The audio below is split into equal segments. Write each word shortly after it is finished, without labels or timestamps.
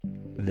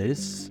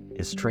This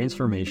is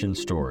Transformation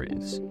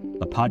Stories,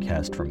 a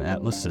podcast from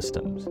Atlas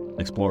Systems,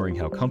 exploring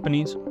how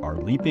companies are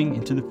leaping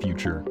into the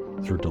future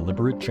through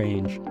deliberate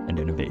change and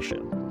innovation.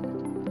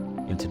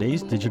 In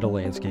today's digital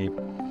landscape,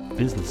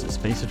 businesses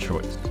face a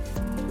choice: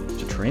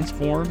 to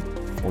transform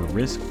or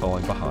risk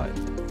falling behind.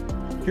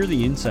 Hear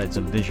the insights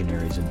of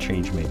visionaries and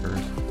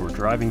changemakers who are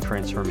driving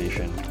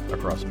transformation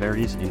across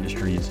various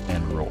industries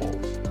and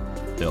roles.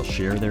 They'll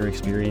share their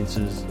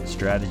experiences,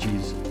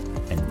 strategies,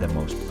 and the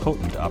most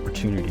potent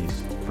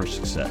opportunities for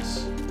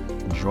success.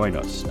 Join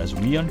us as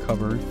we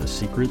uncover the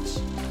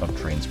secrets of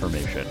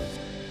transformation.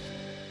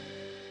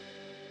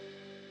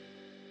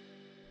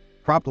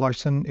 Rob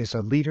Larsen is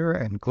a leader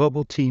and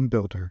global team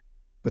builder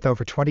with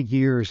over 20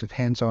 years of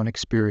hands-on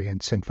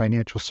experience in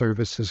financial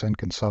services and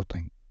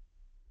consulting.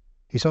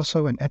 He's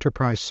also an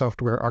enterprise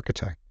software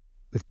architect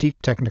with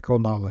deep technical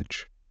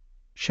knowledge,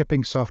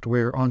 shipping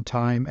software on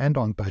time and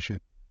on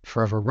budget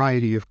for a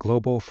variety of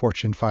global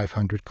Fortune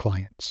 500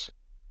 clients.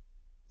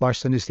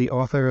 Larsen is the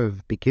author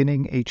of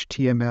Beginning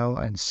HTML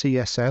and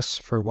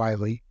CSS for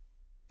Wiley,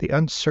 The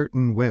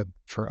Uncertain Web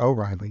for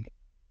O'Reilly,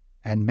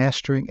 and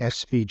Mastering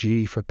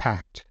SVG for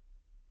Pact.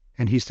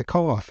 And he's the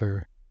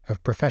co-author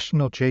of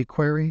Professional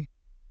jQuery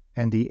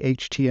and the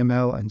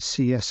HTML and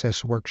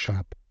CSS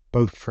Workshop,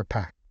 both for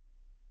Pact.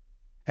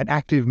 An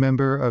active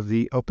member of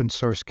the open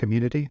source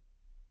community,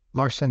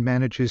 Larsen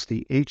manages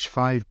the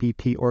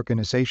H5BP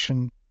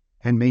organization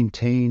and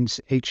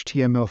maintains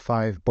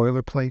HTML5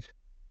 boilerplate,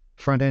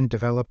 front-end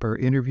developer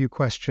interview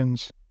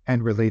questions,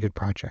 and related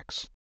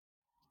projects.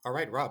 All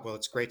right, Rob. Well,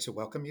 it's great to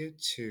welcome you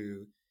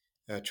to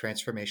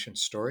Transformation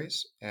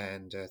Stories,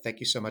 and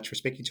thank you so much for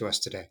speaking to us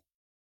today.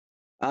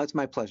 It's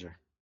my pleasure.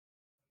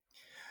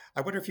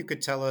 I wonder if you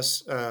could tell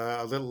us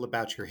a little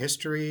about your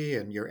history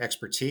and your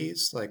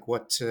expertise, like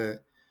what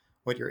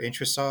your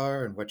interests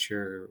are and what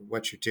you're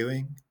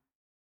doing.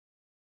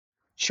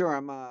 Sure,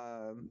 I'm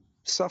a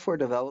software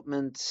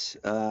development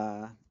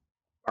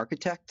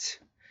architect,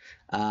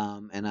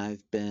 and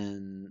I've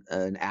been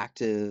an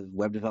active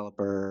web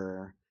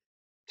developer,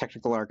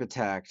 technical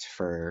architect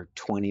for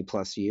 20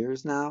 plus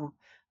years now.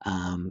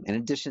 In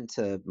addition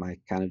to my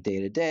kind of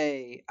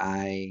day-to-day,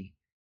 I've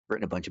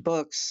written a bunch of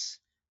books,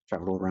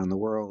 traveled around the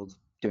world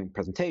doing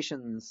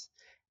presentations,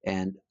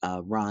 and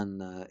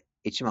run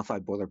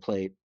HTML5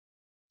 boilerplate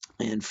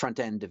and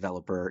front-end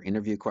developer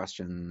interview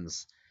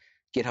questions,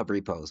 GitHub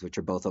repos, which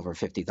are both over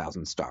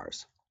 50,000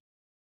 stars.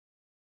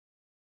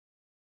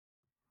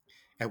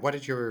 And what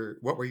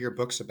were your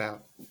books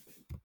about?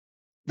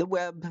 The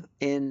web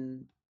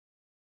in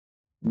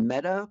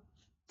meta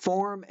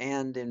form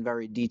and in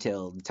very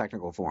detailed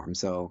technical form.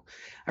 So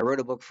I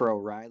wrote a book for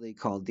O'Reilly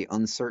called The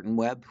Uncertain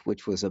Web,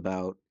 which was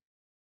about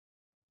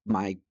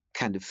my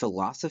kind of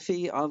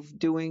philosophy of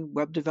doing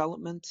web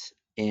development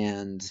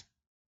and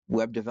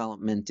web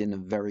development in a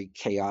very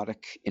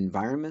chaotic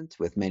environment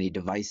with many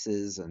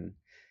devices, and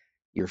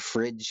your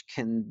fridge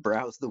can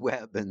browse the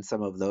web and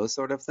some of those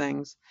sort of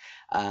things.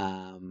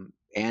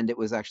 And it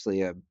was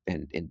actually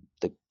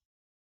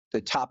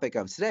the topic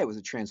of today was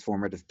a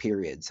transformative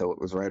period. So it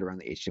was right around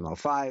the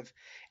HTML5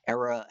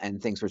 era,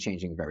 and things were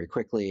changing very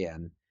quickly.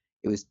 And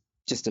it was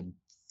just a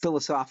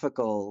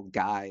philosophical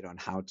guide on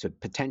how to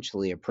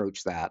potentially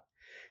approach that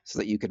so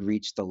that you could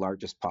reach the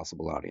largest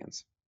possible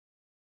audience.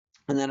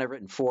 And then I've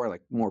written 4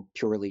 more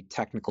purely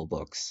technical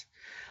books.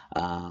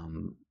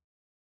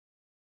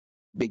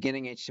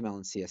 Beginning HTML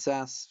and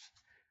CSS,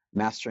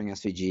 Mastering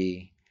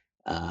SVG,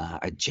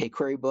 a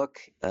jQuery book,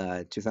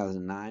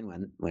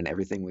 2009 when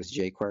everything was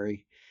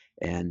jQuery,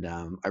 and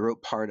I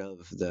wrote part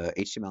of the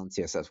HTML and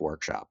CSS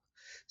workshop.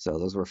 So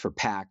those were for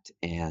Pact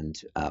and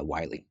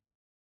Wiley.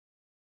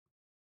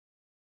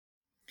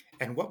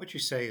 And what would you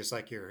say is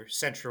like your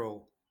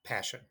central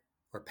passion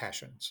or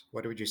passions?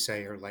 What would you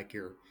say are like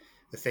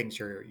the things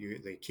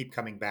they keep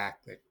coming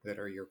back that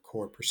are your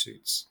core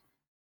pursuits?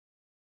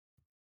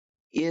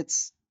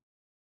 It's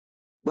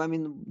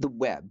the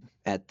web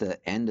at the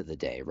end of the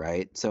day,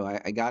 right? So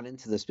I got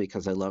into this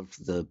because I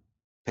loved the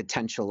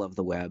potential of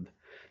the web,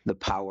 the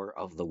power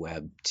of the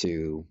web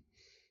to,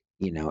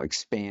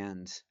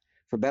 expand,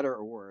 for better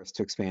or worse,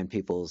 to expand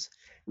people's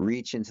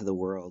reach into the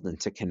world and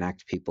to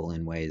connect people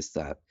in ways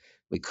that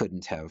we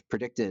couldn't have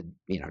predicted,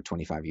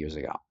 25 years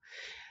ago.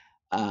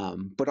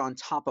 But on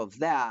top of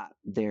that,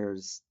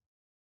 there's,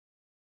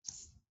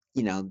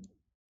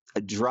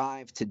 a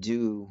drive to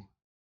do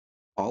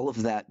all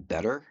of that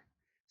better.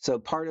 So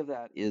part of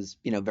that is,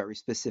 very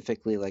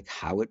specifically like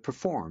how it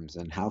performs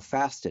and how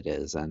fast it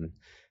is and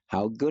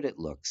how good it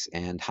looks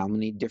and how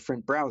many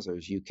different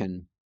browsers you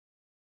can,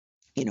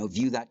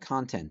 view that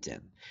content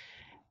in.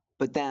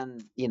 But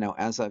then,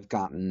 as I've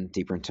gotten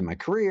deeper into my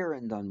career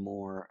and done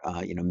more,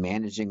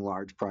 managing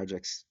large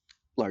projects,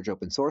 large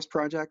open source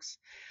projects,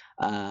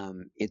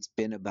 it's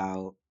been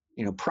about,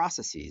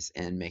 processes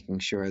and making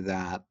sure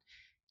that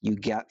you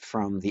get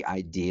from the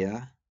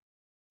idea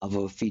of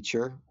a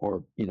feature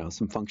or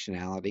some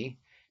functionality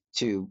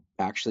to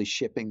actually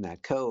shipping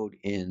that code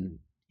in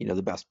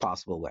the best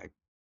possible way.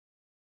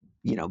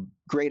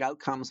 Great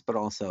outcomes, but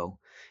also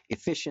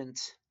efficient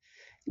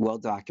well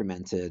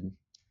documented,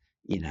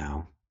 you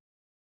know,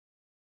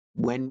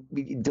 when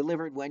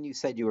delivered when you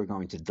said you were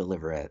going to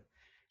deliver it,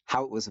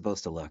 how it was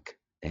supposed to look,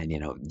 and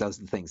does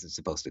the things it's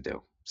supposed to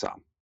do. So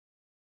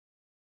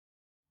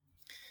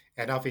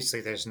And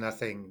obviously, there's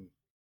nothing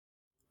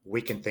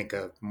we can think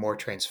of more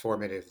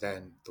transformative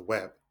than the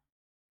web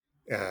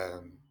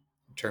in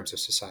terms of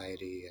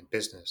society and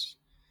business.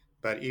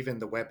 But even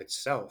the web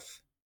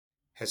itself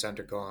has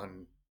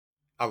undergone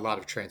a lot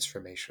of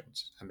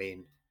transformations. I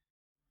mean,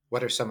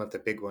 what are some of the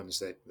big ones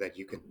that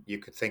you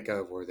could think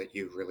of or that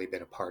you've really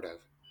been a part of?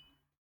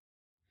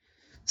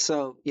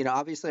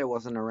 obviously I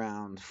wasn't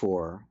around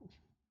for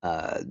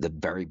the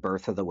very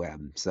birth of the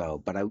web.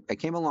 But I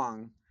came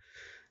along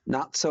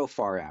not so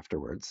far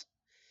afterwards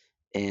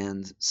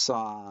and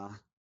saw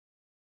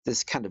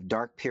this kind of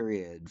dark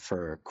period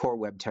for core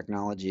web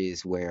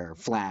technologies where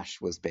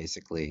Flash was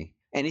basically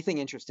anything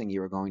interesting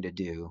you were going to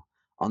do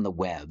on the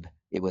web,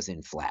 it was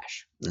in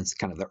Flash. It's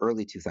kind of the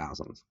early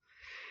 2000s.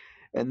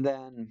 And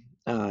then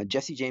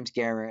Jesse James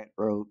Garrett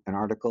wrote an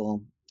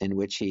article in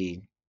which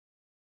he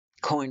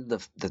coined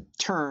the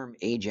term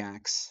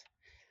Ajax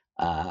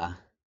uh,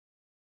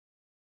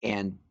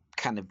 and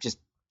kind of just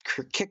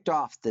kicked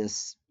off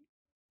this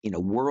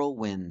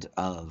whirlwind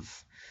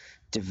of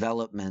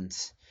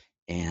development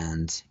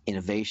and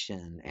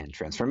innovation and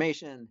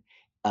transformation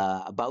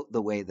about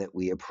the way that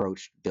we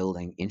approached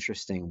building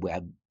interesting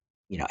web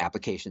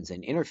applications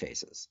and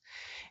interfaces.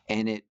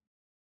 And it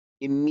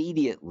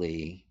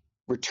immediately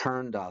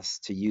returned us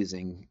to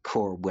using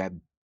core web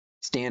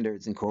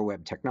standards and core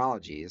web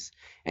technologies,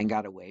 and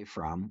got away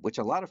from, which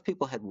a lot of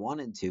people had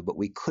wanted to, but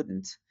we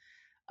couldn't.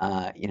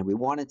 We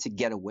wanted to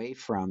get away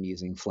from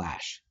using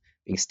Flash,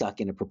 being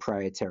stuck in a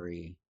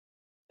proprietary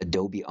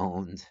Adobe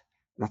owned.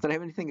 Not that I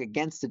have anything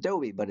against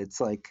Adobe, but it's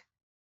like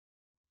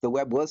the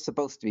web was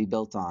supposed to be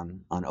built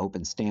on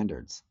open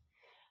standards.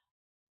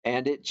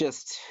 And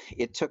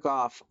it took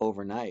off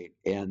overnight.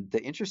 And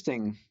there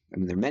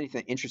are many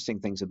interesting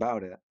things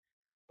about it,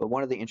 but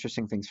one of the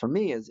interesting things for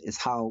me is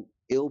how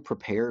ill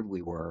prepared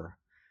we were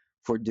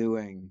for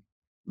doing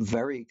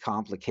very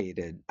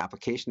complicated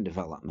application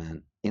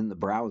development in the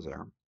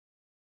browser.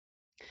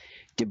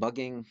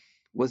 Debugging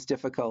was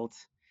difficult.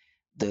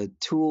 The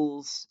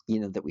tools,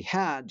 that we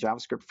had,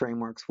 JavaScript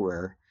frameworks,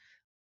 were,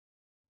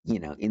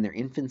 in their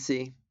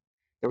infancy.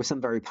 There were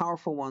some very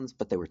powerful ones,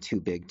 but they were too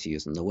big to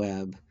use on the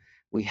web.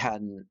 We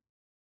hadn't,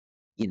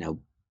 you know,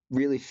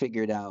 really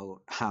figured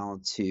out how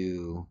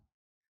to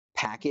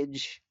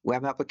package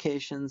web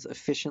applications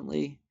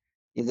efficiently.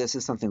 This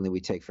is something that we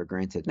take for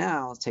granted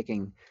now.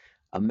 Taking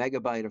a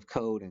megabyte of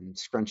code and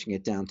scrunching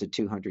it down to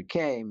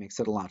 200K makes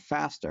it a lot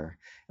faster.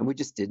 And we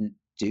just didn't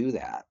do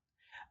that.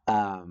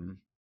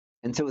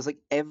 And so it was like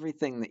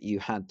everything that you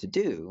had to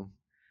do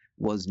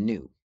was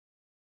new.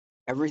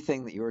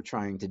 Everything that you were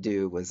trying to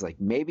do was like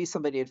maybe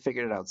somebody had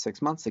figured it out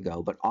 6 months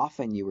ago, but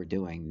often you were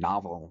doing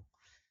novel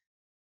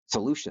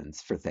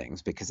solutions for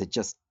things because it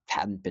just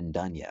hadn't been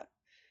done yet.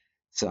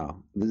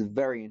 So it was a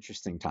very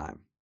interesting time.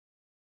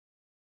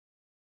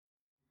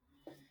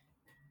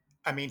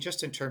 I mean,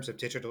 just in terms of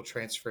digital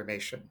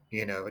transformation,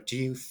 do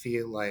you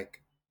feel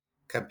like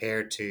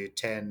compared to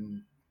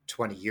 10,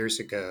 20 years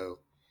ago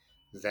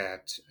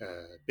that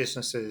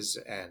businesses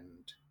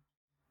and,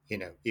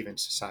 even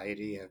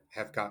society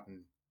have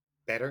gotten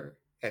better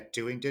at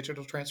doing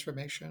digital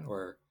transformation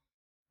or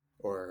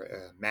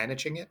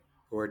managing it?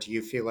 Or do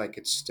you feel like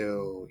it's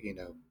still,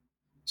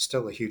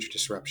 still a huge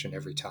disruption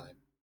every time?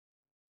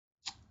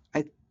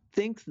 I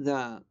think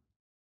that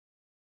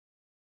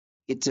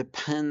it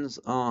depends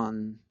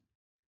on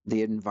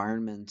the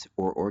environment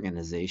or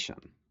organization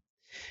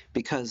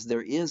because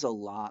there is a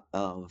lot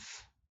of,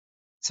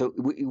 so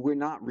we're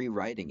not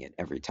rewriting it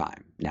every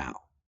time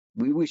now.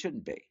 We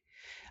shouldn't be.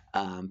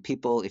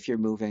 People, if you're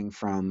moving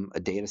from a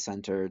data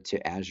center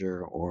to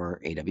Azure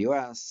or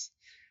AWS,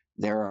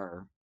 there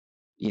are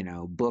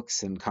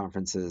books and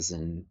conferences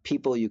and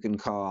people you can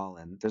call,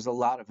 and there's a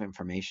lot of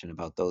information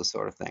about those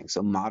sort of things.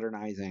 So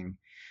modernizing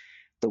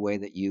the way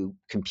that you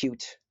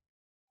compute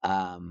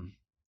um,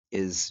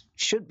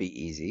 should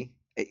be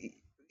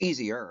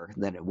easier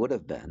than it would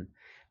have been,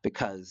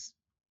 because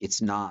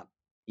you're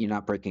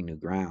not breaking new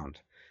ground.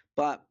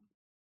 But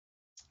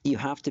you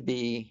have to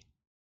be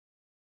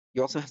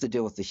you also have to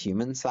deal with the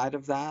human side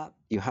of that.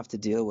 You have to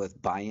deal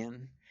with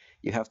buy-in.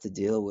 You have to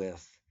deal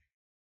with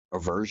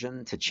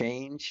aversion to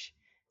change,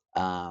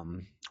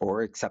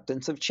 or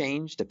acceptance of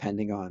change,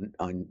 depending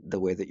on the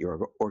way that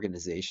your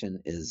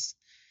organization is,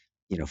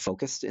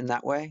 focused in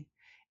that way.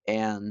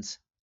 And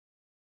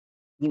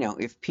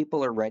if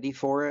people are ready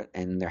for it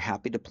and they're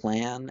happy to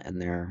plan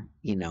and they're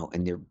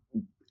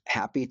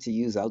happy to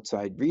use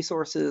outside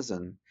resources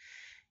and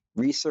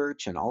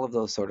research and all of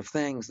those sort of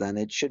things, then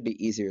it should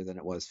be easier than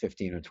it was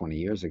 15 or 20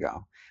 years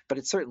ago. But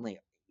it certainly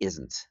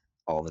isn't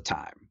all the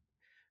time.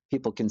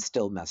 People can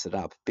still mess it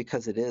up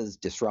because it is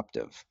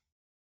disruptive.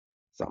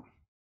 So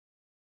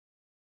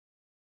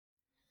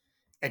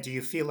And do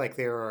you feel like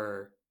there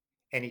are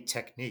any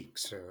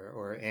techniques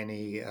or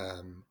any,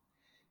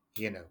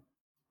 you know,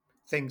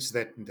 things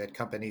that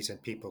companies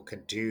and people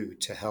can do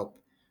to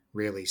help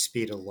really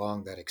speed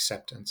along that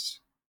acceptance?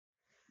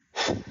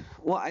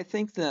 Well, I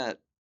think that,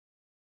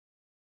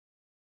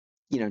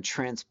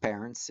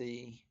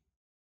 transparency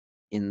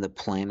in the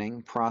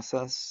planning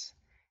process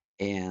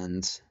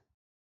and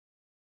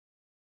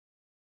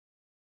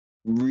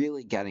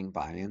really getting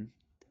buy-in.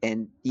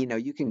 And,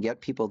 you can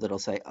get people that'll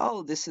say,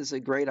 oh, this is a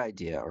great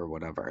idea or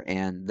whatever.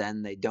 And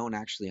then they don't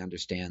actually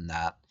understand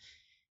that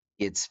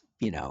it's,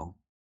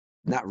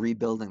 not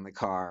rebuilding the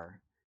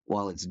car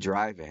while it's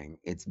driving,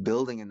 it's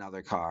building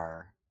another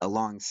car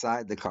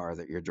alongside the car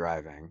that you're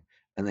driving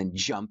and then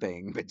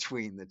jumping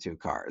between the two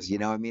cars.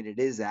 I mean, it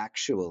is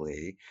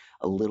actually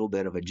a little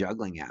bit of a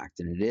juggling act,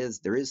 and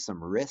there is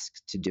some risk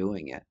to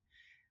doing it,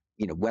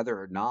 whether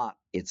or not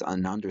it's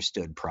an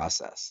understood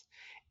process.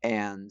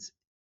 And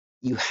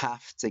you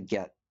have to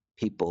get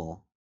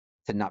people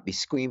to not be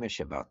squeamish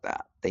about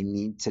that. They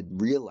need to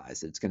realize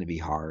that it's going to be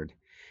hard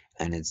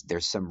and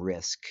there's some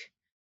risk.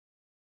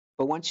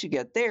 But once you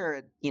get there,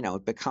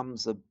 it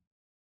becomes a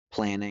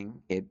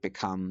planning, it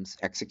becomes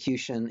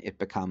execution, it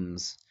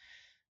becomes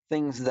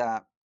things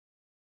that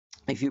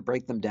if you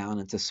break them down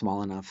into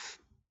small enough,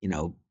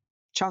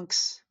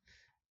 chunks,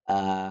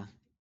 uh,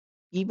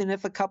 even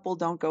if a couple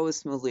don't go as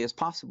smoothly as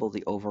possible,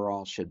 the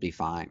overall should be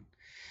fine.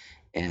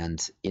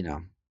 And,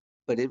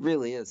 but it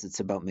really is, it's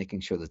about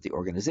making sure that the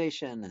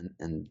organization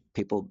and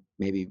people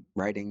maybe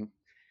writing,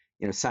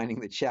 signing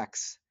the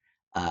checks,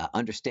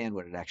 understand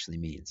what it actually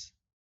means.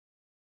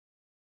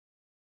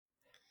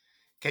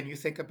 Can you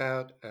think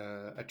about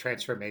a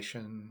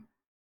transformation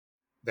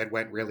that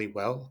went really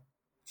well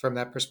from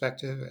that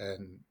perspective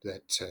and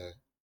that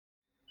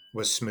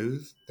was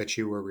smooth, that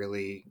you were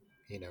really,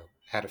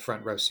 had a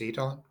front row seat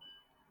on?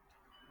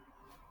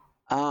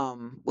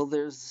 Well,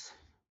 there's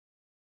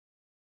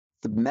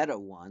the meta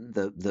one,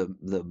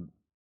 the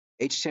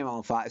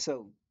HTML5.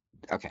 So,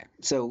 okay,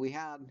 so we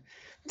had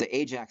the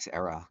Ajax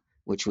era,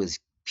 which was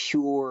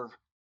pure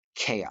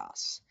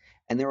chaos.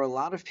 And there were a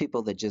lot of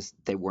people that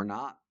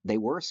they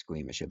were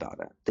squeamish about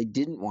it. They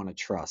didn't want to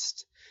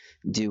trust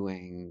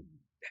doing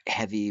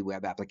heavy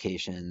web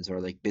applications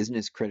or like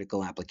business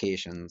critical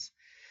applications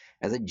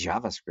as a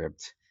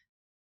JavaScript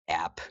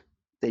app.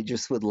 They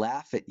just would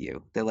laugh at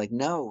you. They're like,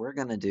 no, we're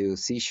going to do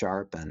C#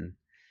 and,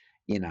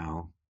 you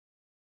know,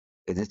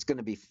 it's going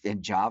to be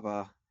in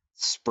Java,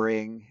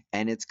 Spring,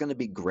 and it's going to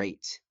be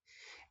great.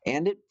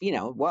 And it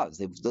was.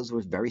 Those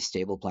were very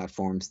stable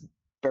platforms,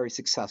 very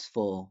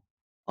successful.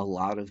 A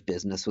lot of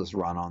business was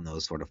run on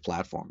those sort of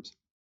platforms.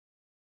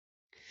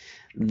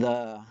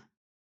 The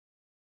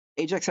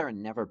Ajax era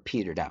never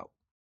petered out.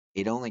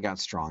 It only got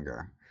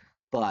stronger.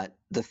 But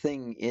the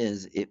thing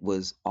is, it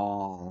was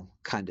all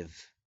kind of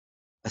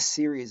a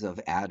series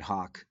of ad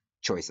hoc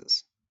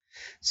choices.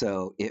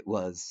 So it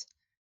was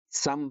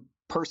some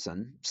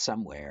person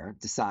somewhere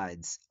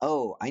decides,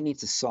 oh, I need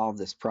to solve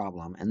this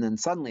problem. And then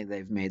suddenly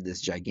they've made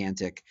this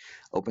gigantic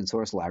open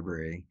source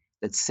library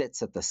that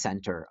sits at the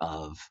center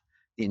of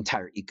the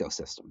entire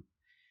ecosystem,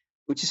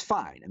 which is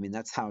fine. I mean,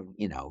 that's how,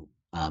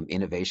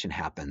 innovation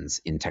happens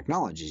in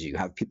technologies. You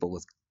have people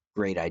with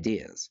great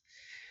ideas.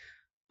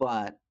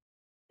 But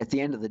at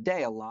the end of the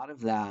day, a lot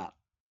of that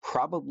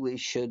probably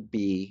should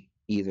be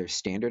either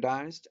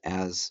standardized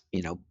as,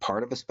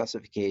 part of a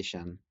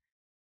specification,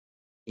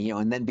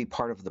 and then be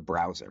part of the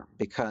browser,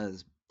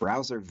 because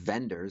browser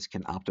vendors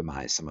can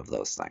optimize some of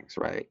those things,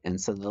 right?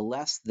 And so the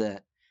less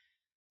that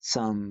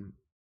some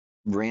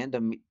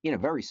random,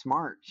 very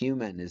smart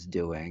human is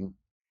doing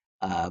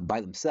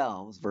by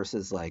themselves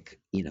versus like,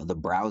 the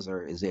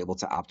browser is able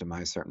to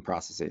optimize certain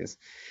processes,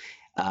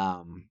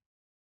 um,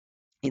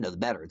 the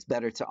better. It's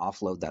better to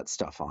offload that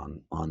stuff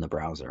on the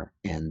browser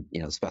and,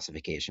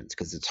 specifications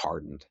because it's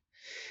hardened.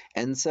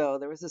 And so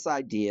there was this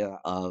idea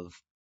of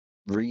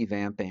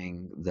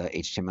revamping the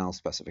HTML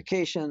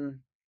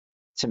specification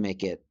to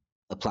make it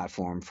a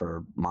platform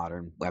for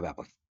modern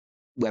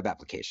web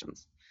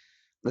applications.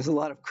 There's a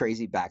lot of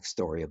crazy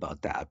backstory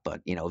about that,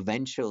 but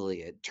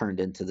eventually it turned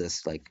into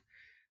this, like,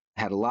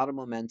 had a lot of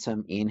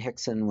momentum. Ian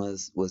Hickson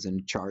was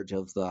in charge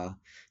of the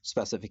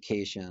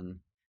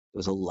specification. There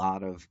was a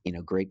lot of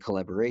great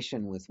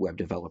collaboration with web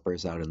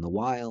developers out in the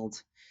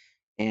wild.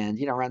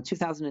 And around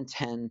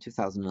 2010,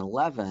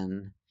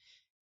 2011,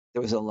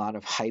 there was a lot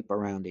of hype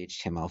around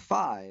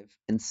HTML5,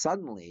 and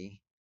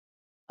suddenly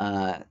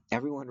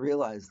everyone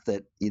realized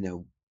that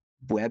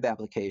web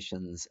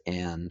applications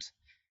and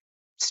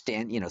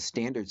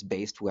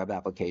standards-based web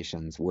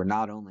applications were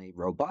not only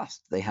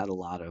robust, they had a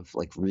lot of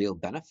like real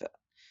benefit.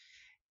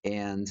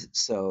 And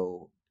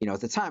so at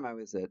the time I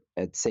was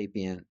at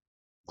Sapient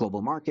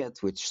Global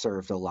Markets, which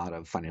served a lot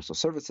of financial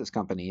services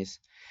companies,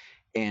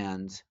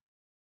 and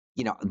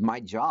my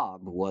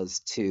job was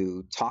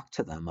to talk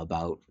to them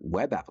about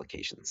web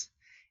applications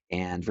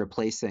and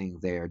replacing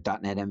their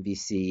 .NET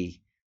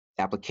MVC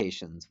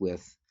applications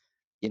with,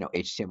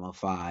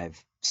 HTML5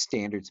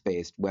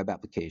 standards-based web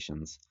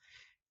applications,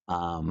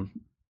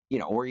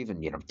 or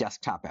even,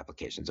 desktop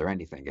applications or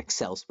anything,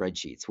 Excel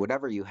spreadsheets,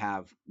 whatever you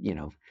have,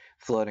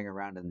 floating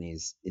around in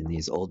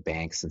these old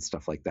banks and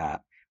stuff like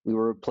that. we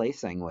were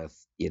replacing with,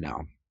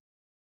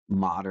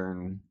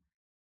 modern,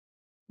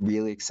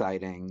 really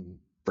exciting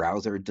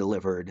browser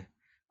delivered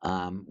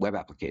web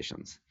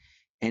applications.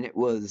 And it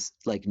was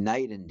like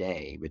night and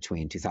day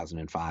between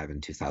 2005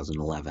 and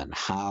 2011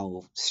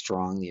 how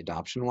strong the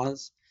adoption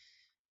was.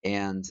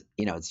 And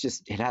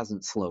it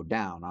hasn't slowed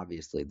down.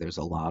 Obviously, there's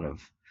a lot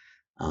of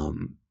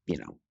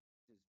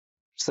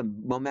some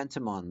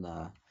momentum on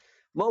the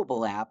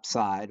mobile app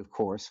side, of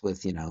course,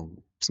 with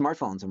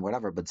smartphones and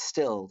whatever. But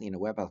still,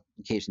 web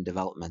application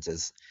development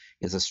is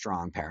a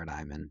strong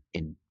paradigm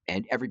in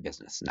every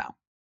business now.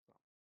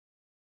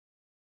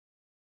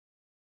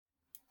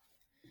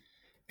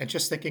 And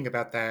just thinking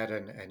about that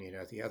and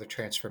the other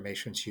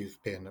transformations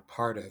you've been a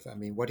part of, I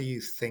mean, what do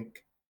you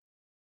think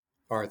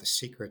are the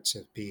secrets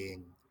of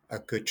being a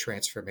good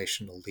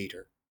transformational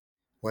leader?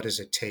 What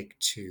does it take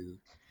to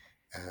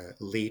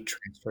lead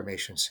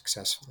transformation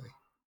successfully?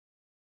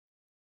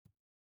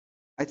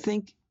 I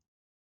think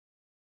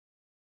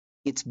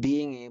it's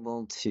being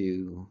able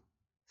to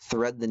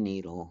thread the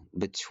needle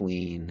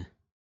between,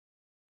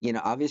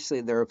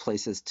 obviously there are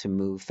places to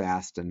move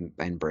fast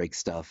and break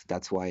stuff.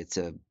 That's why it's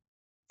a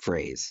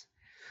phrase,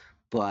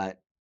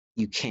 but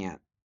you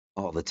can't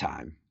all the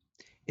time.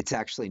 It's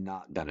actually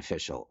not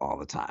beneficial all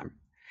the time.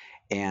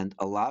 And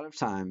a lot of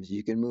times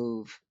you can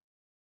move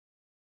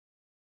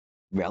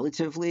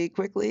relatively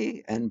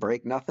quickly and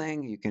break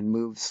nothing. You can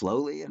move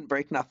slowly and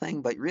break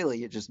nothing, but really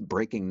you're just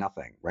breaking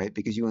nothing, right?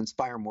 Because you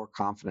inspire more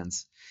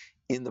confidence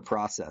in the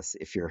process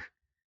if you're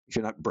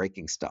not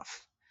breaking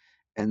stuff.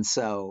 And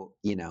so,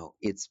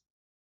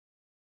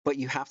 but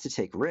you have to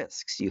take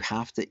risks. You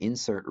have to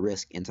insert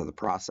risk into the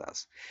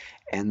process.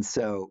 And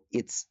so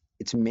it's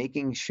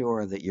making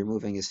sure that you're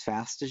moving as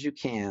fast as you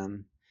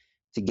can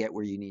to get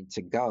where you need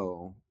to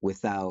go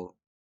without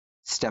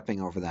stepping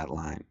over that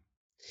line.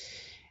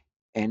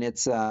 And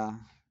it's and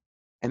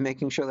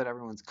making sure that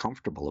everyone's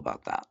comfortable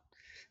about that.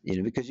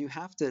 Because you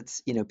have to,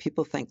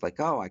 people think like,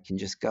 oh, I can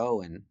just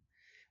go and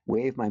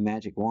wave my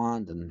magic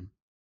wand and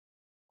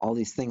all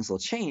these things will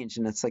change.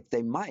 And it's like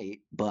they might,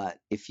 but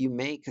if you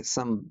make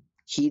some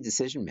key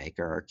decision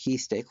maker or key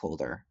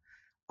stakeholder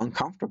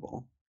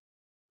uncomfortable,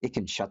 it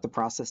can shut the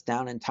process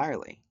down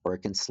entirely, or it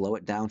can slow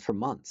it down for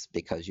months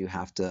because you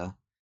have to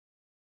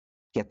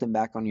get them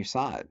back on your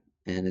side.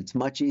 And it's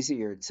much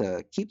easier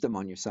to keep them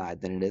on your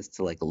side than it is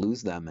to like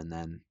lose them and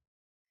then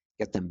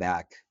get them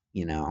back,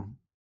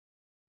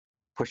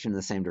 pushing in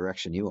the same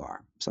direction you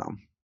are. So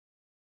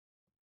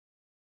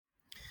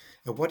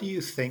And what do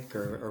you think,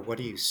 or what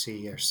do you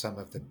see are some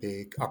of the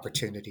big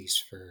opportunities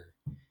for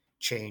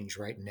change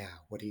right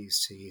now? What do you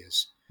see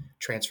as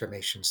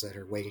transformations that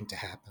are waiting to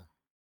happen?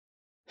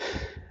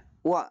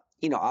 well,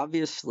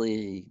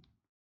 obviously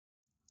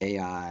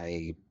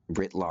AI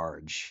writ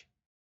large,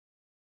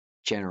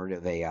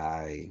 generative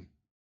AI,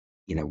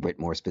 writ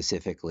more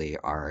specifically,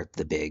 are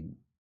the big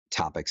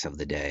topics of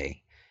the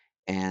day.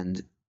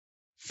 And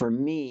for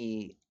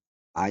me,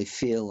 I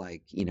feel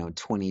like,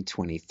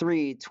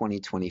 2023,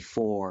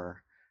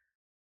 2024,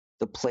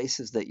 the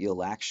places that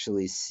you'll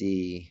actually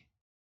see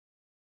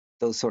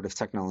those sort of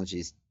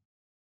technologies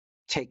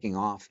taking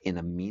off in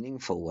a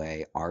meaningful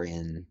way are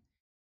in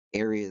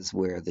areas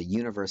where the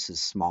universe is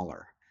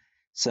smaller.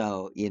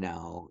 So,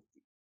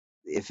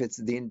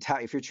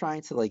 if you're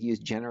trying to like use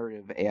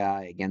generative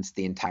AI against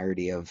the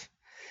entirety of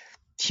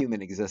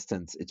human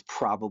existence, it's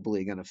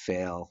probably going to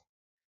fail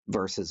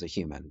versus a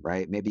human,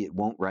 right? Maybe it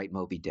won't write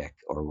Moby Dick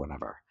or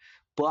whatever.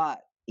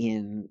 But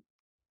and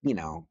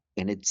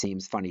it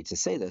seems funny to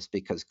say this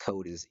because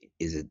code is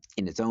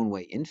in its own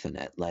way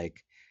infinite.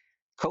 Like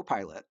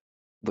Copilot,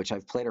 which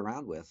I've played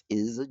around with,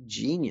 is a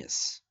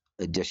genius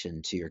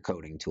addition to your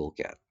coding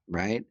toolkit,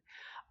 right?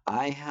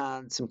 I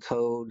had some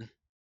code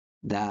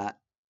that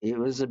it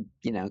was a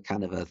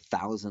kind of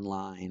 1,000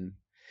 line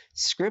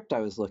script I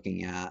was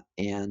looking at,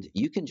 and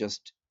you can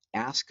just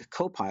ask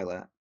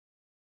Copilot,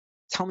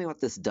 tell me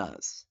what this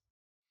does.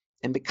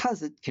 And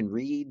because it can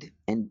read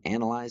and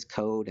analyze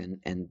code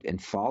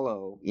and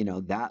follow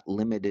that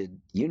limited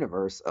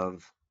universe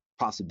of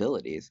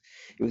possibilities,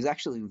 it was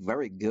actually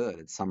very good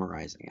at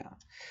summarizing it.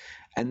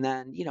 And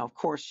then of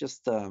course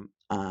just the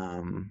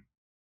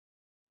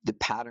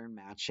pattern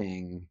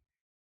matching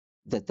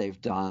that they've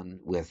done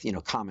with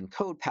common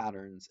code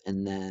patterns,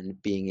 and then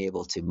being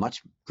able to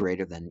much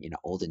greater than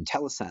old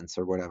IntelliSense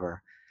or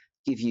whatever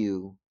give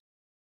you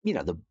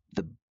the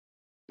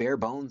bare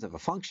bones of a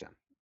function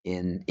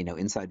in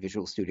inside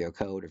Visual Studio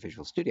Code or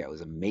Visual Studio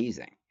is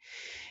amazing.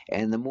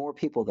 And the more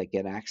people that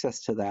get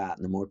access to that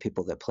and the more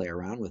people that play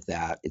around with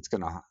that, it's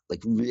going to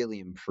like really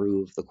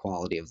improve the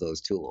quality of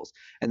those tools,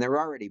 and they're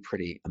already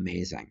pretty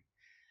amazing.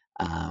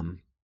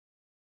 um,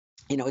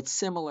 it's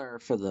similar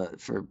for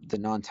the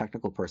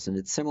non-technical person.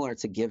 It's similar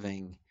to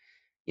giving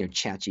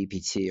chat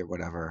gpt or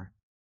whatever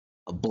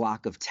a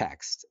block of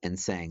text and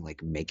saying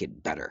like make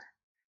it better,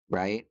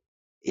 right?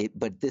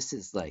 But this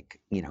is like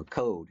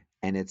code,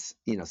 and it's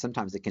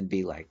sometimes it can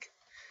be like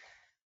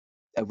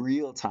a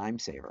real time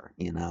saver,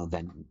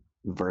 than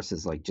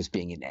versus like just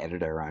being an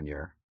editor on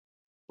your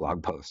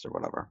blog post or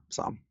whatever.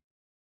 So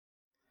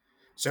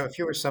So if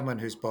you were someone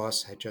whose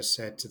boss had just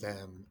said to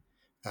them,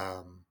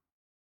 um,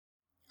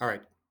 "All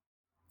right,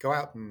 go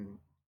out and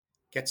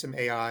get some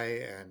AI,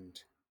 and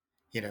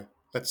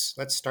let's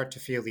start to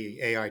feel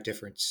the AI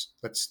difference.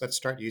 Let's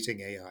start using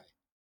AI."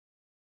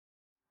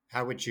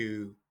 How would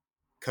you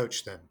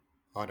coach them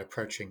on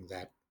approaching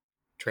that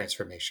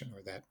transformation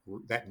or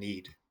that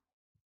need?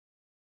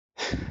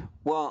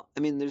 Well, I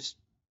mean, there's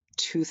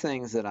two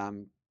things that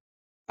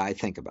I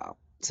think about.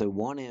 So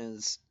one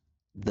is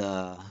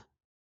the,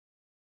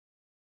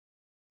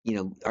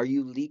 are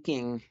you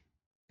leaking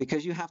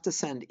because you have to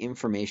send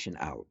information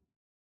out,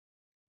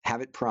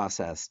 have it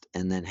processed,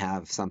 and then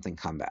have something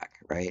come back,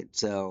 right?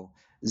 So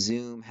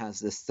Zoom has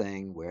this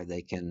thing where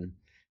they can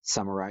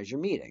summarize your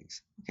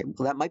meetings. Okay,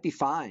 well, that might be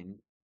fine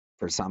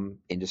for some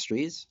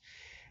industries.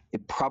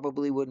 It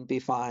probably wouldn't be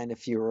fine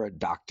if you were a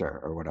doctor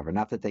or whatever.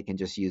 Not that they can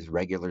just use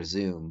regular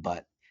Zoom,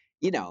 but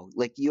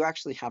like you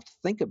actually have to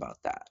think about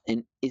that.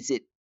 And is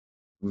it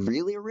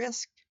really a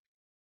risk?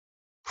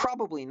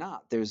 Probably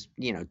not. There's,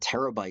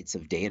 terabytes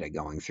of data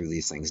going through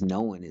these things.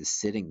 No one is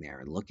sitting there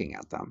and looking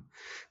at them.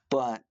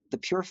 But the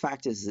pure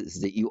fact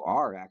is that you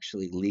are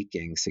actually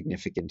leaking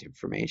significant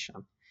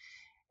information.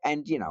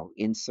 And,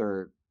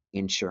 insert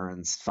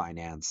insurance,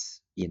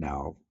 finance,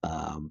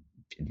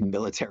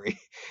 military,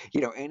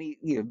 any,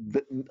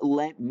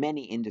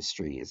 many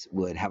industries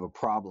would have a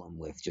problem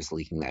with just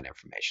leaking that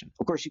information.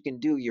 Of course, you can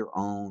do your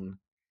own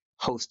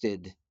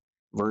hosted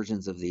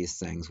versions of these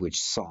things, which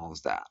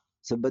solves that.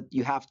 So, but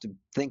you have to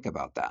think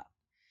about that.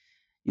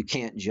 You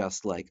can't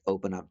just like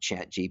open up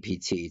Chat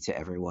GPT to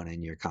everyone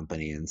in your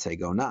company and say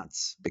go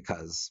nuts,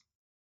 because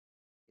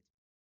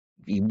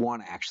you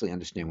want to actually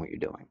understand what you're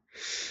doing.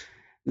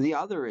 The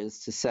other is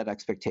to set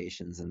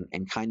expectations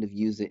and kind of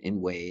use it in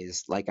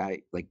ways like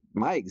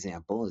my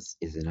example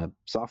is in a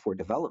software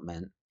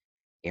development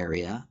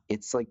area.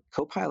 It's like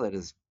Copilot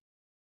is,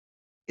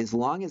 as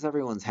long as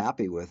everyone's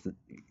happy with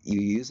you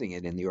using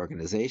it in the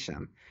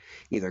organization,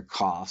 either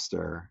cost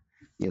or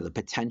the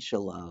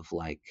potential of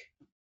like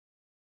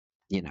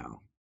you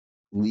know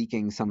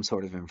leaking some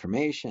sort of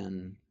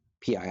information,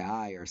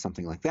 PII or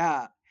something like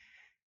that,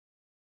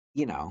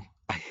 you know,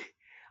 I,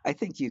 I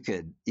think you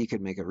could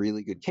make a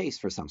really good case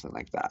for something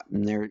like that.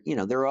 And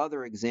there are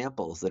other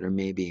examples that are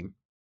maybe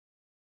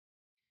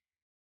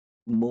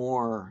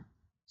more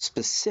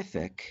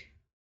specific.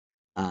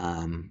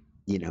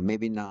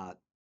 Maybe not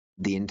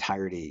the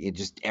entirety,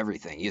 just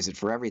everything, use it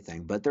for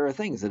everything, but there are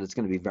things that it's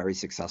going to be very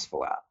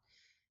successful at.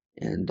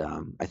 And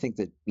I think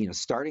that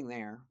starting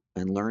there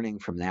and learning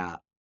from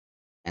that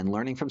and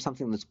learning from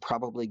something that's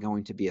probably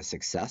going to be a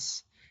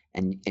success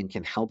and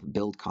can help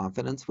build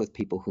confidence with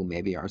people who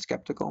maybe are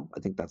skeptical, I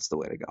think that's the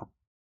way to go.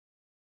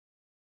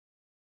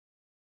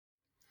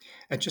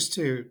 And just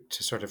to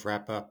sort of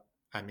wrap up,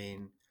 I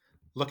mean,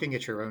 looking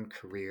at your own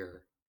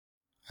career,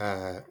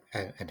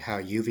 and how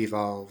you've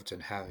evolved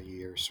and how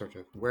you're sort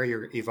of where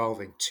you're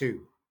evolving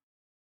to,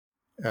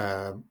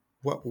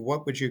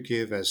 what would you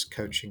give as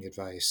coaching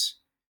advice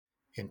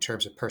in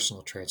terms of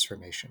personal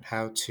transformation?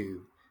 How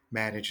to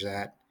manage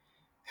that,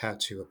 how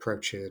to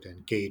approach it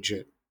and gauge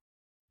it?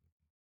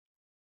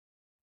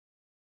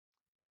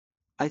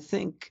 I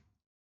think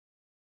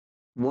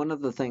one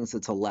of the things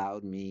that's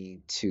allowed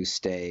me to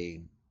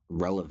stay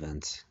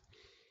relevant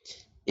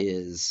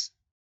is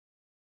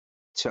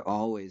to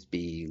always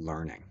be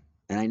learning.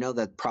 And I know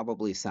that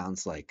probably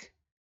sounds like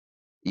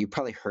you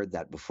probably heard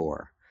that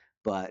before,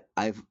 but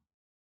I've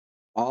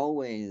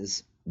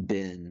always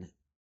been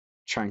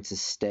trying to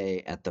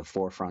stay at the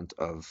forefront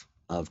of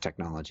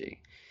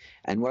technology.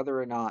 And whether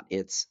or not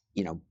it's,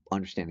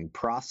 understanding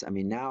process, I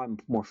mean, now I'm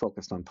more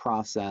focused on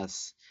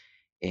process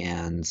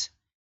and,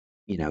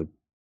 you know,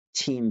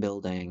 team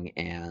building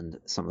and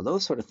some of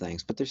those sort of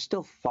things, but there's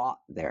still thought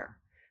there.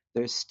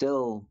 There's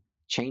still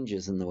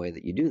changes in the way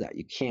that you do that.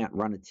 You can't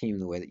run a team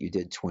the way that you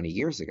did 20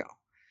 years ago.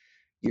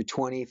 Your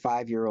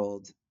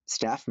 25-year-old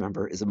staff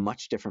member is a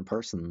much different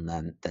person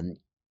than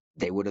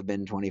they would have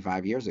been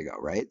 25 years ago,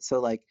 right? So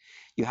like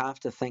you have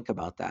to think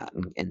about that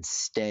and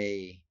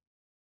stay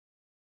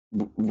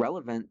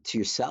relevant to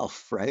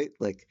yourself, right?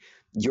 Like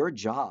your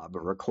job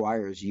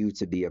requires you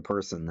to be a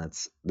person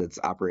that's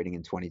operating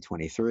in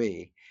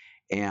 2023,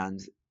 and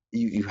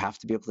you have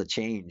to be able to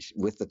change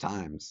with the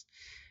times.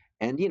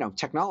 And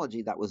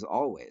technology, that was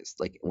always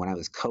like when I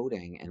was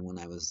coding and when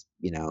I was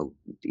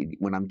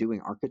when I'm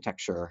doing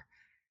architecture,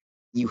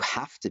 you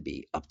have to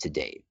be up to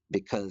date,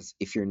 because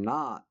if you're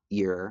not,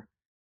 you're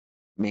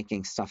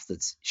making stuff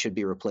that should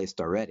be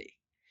replaced already.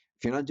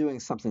 If you're not doing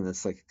something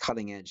that's like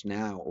cutting edge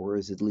now, or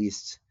is at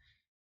least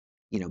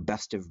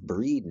best of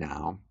breed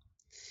now,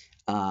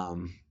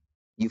 um,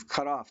 you've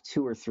cut off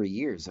 2 or 3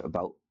 years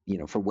about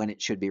for when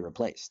it should be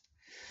replaced.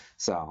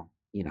 So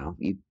you're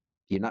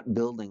not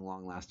building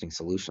long lasting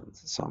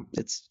solutions. So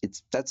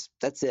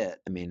that's it.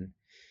 I mean,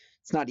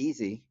 it's not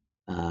easy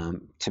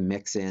to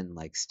mix in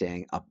like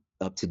staying up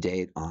to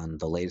date on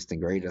the latest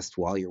and greatest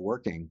while you're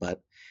working,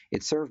 but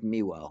it served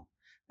me well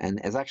and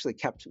has actually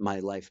kept my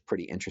life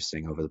pretty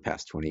interesting over the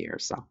past 20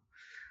 years. So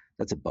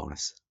that's a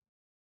bonus.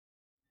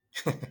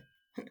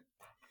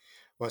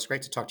 Well, it's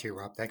great to talk to you,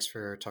 Rob. Thanks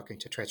for talking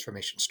to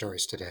Transformation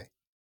Stories today.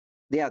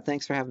 Yeah,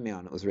 thanks for having me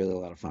on. It was really a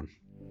lot of fun.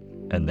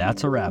 And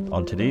that's a wrap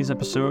on today's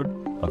episode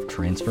of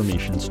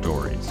Transformation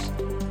Stories.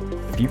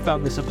 If you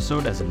found this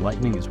episode as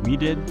enlightening as we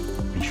did,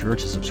 be sure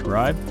to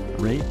subscribe,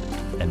 rate,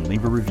 and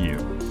leave a review.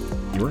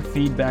 Your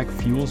feedback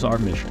fuels our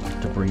mission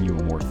to bring you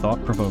more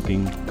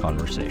thought-provoking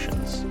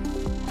conversations.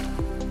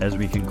 As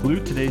we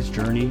conclude today's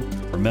journey,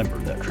 remember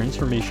that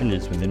transformation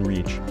is within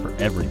reach for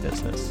every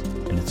business,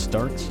 and it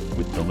starts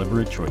with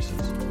deliberate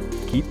choices.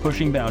 Keep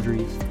pushing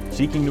boundaries,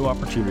 seeking new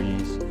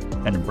opportunities,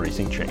 and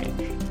embracing change.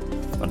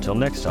 Until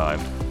next time,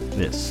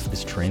 this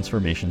is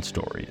Transformation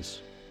Stories.